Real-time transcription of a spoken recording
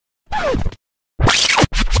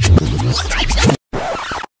You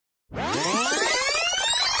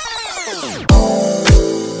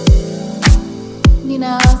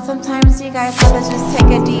know, sometimes you guys have to just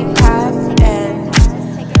take a deep breath and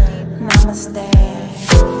namaste.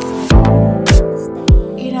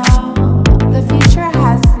 You know, the future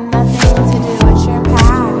has nothing to do with your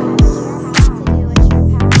past.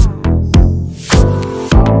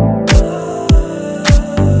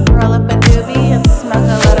 Roll up a doobie and smoke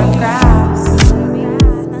a little grass.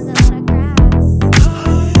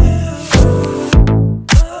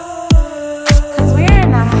 Cause we're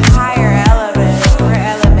in a higher element, we're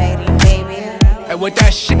elevating, baby. Hey, what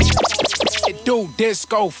that shit do,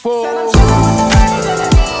 disco fool?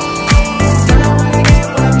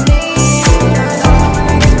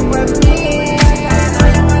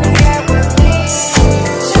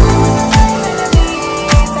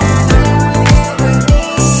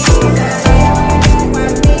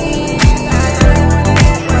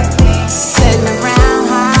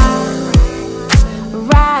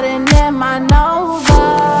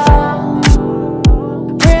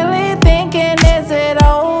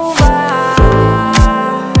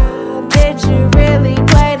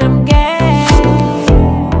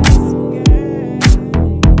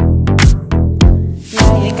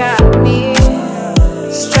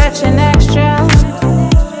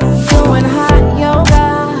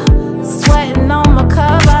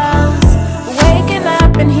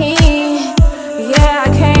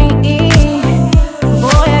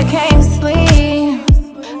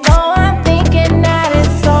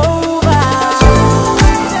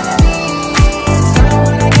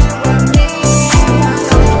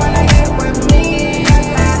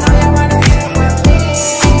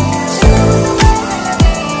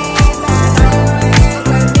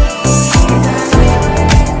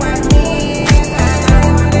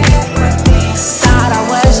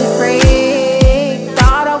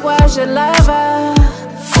 Your lover,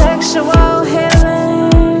 sexual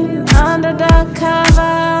healing under the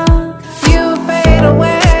cover. You fade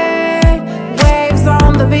away, waves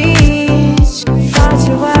on the beach. Thought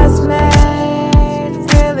you was made,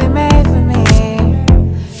 really made for me.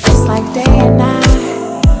 It's like day and night,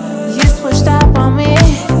 you switched up on me.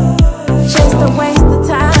 Just a waste of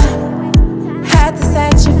time, had to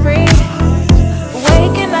set you free.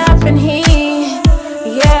 Waking up in heat,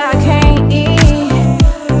 yeah, I can't eat.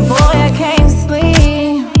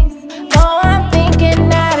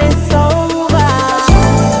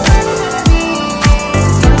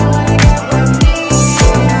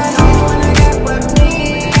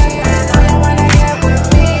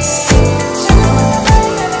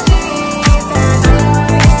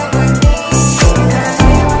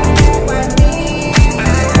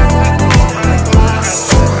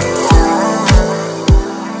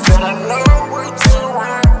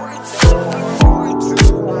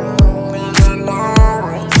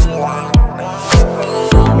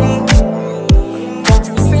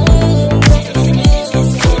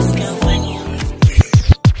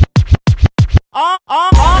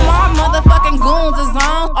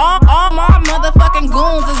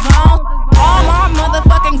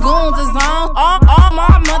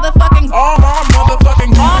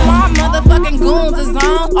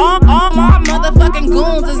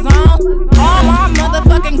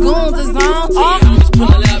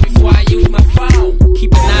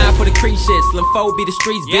 Be the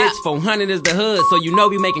streets, bitch. 400 is the hood, so you know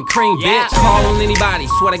we making cream, bitch. Call on anybody,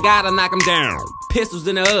 swear to God I'll knock them down. Pistols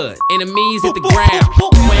in the hood, enemies hit the ground.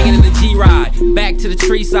 Swinging in the G-Ride, back to the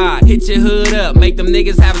tree side. Hit your hood up, make them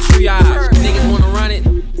niggas have a triage. Niggas wanna run it,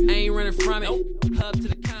 I ain't running from it. Hub to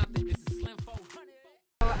the Compton, this is Slim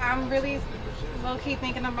 400. I'm really low-key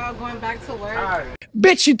thinking about going back to work.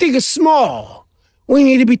 Bitch, you think it's small. We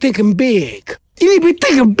need to be thinking big. You need to be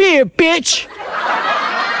thinking big, bitch.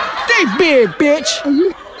 Think big, bitch.